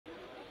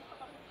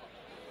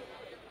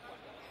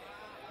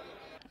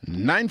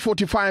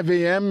9:45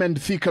 a.m.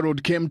 and Thika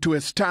Road came to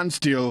a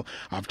standstill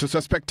after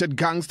suspected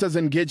gangsters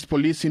engaged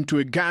police into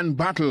a gun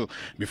battle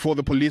before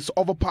the police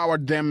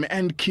overpowered them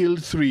and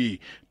killed 3.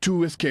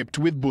 2 escaped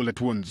with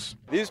bullet wounds.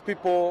 These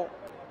people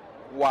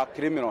were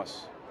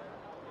criminals.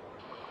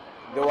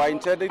 They were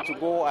intending to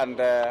go and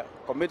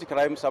commit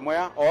crime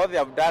somewhere, or they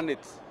have done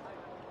it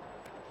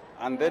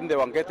and then they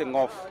were getting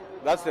off.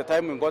 That's the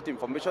time we got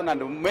information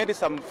and we made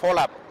some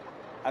follow-up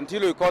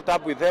until we caught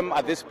up with them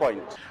at this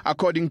point.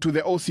 According to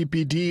the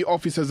OCPD,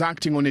 officers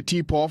acting on a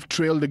tip-off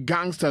trailed the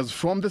gangsters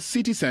from the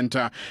city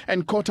center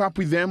and caught up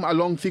with them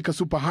along Thika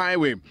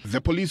Superhighway.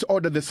 The police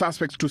ordered the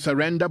suspects to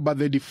surrender, but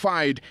they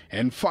defied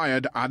and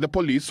fired at the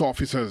police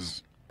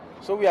officers.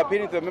 So we are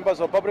appealing to the members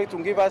of the public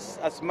to give us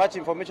as much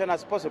information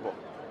as possible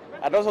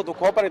and also to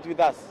cooperate with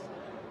us.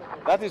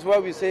 That is why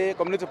we say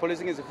community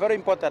policing is very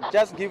important.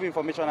 Just give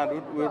information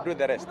and we'll do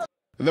the rest.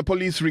 The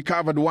police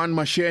recovered 1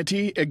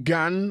 machete, a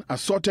gun,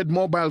 assorted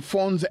mobile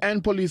phones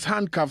and police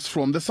handcuffs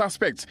from the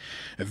suspects.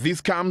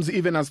 This comes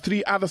even as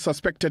 3 other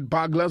suspected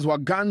burglars were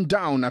gunned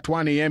down at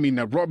 1 a.m. in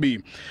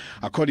Nairobi.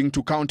 According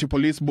to County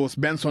Police Boss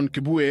Benson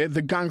Kibue,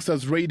 the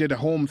gangsters raided a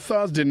home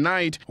Thursday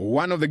night.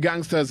 One of the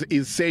gangsters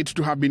is said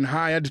to have been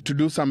hired to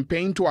do some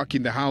paint work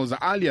in the house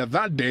earlier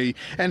that day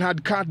and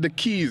had cut the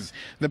keys.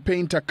 The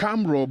painter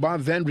cum robber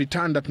then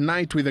returned at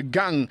night with a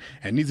gun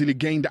and easily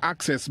gained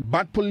access,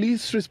 but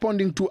police,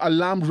 responding to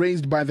alarm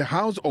raised by the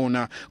house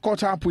owner,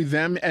 caught up with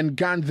them and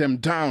gunned them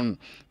down.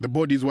 The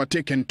bodies were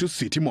taken to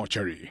city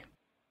mortuary.